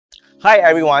Hi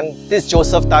everyone, this is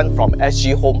Joseph Tan from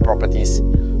SGHomezProperties.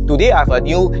 Today I have a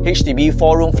new HDB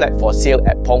 4-room flat for sale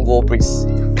at Punggol Breeze.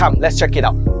 Come, let's check it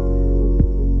out.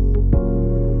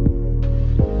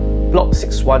 Block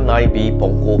 619B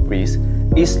Punggol Breeze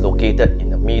is located in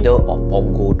the middle of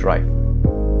Punggol Drive.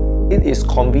 It is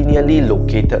conveniently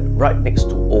located right next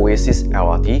to Oasis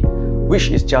LRT,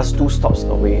 which is just 2 stops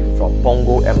away from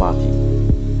Punggol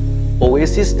MRT.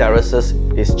 Oasis Terraces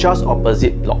is just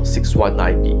opposite Block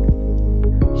 619B.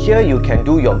 Here you can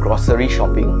do your grocery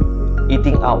shopping,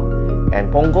 eating out, and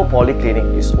Punggol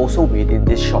Polyclinic is also within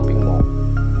this shopping mall.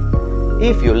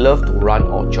 If you love to run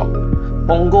or jog,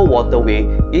 Punggol Waterway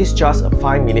is just a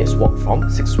 5 minutes walk from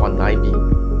 619B.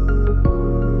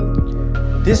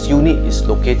 This unit is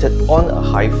located on a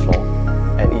high floor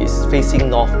and is facing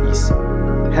northeast,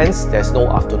 hence there's no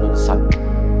afternoon sun.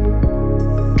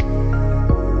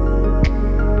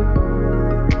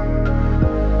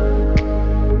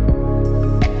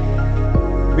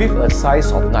 With a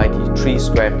size of 93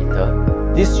 square meter,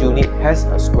 this unit has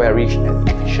a squarish and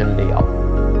efficient layout.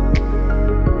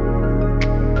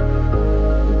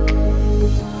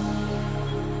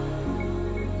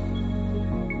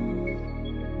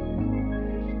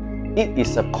 It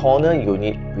is a corner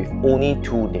unit with only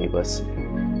 2 neighbours,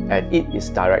 and it is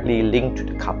directly linked to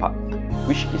the car park,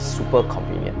 which is super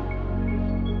convenient.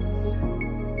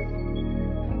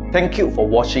 Thank you for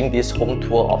watching this home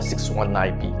tour of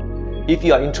 619B. If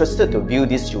you are interested to view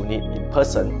this unit in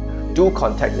person, do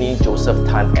contact me, Joseph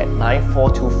Tan, at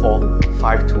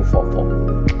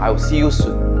 9424-5244. I will see you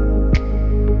soon.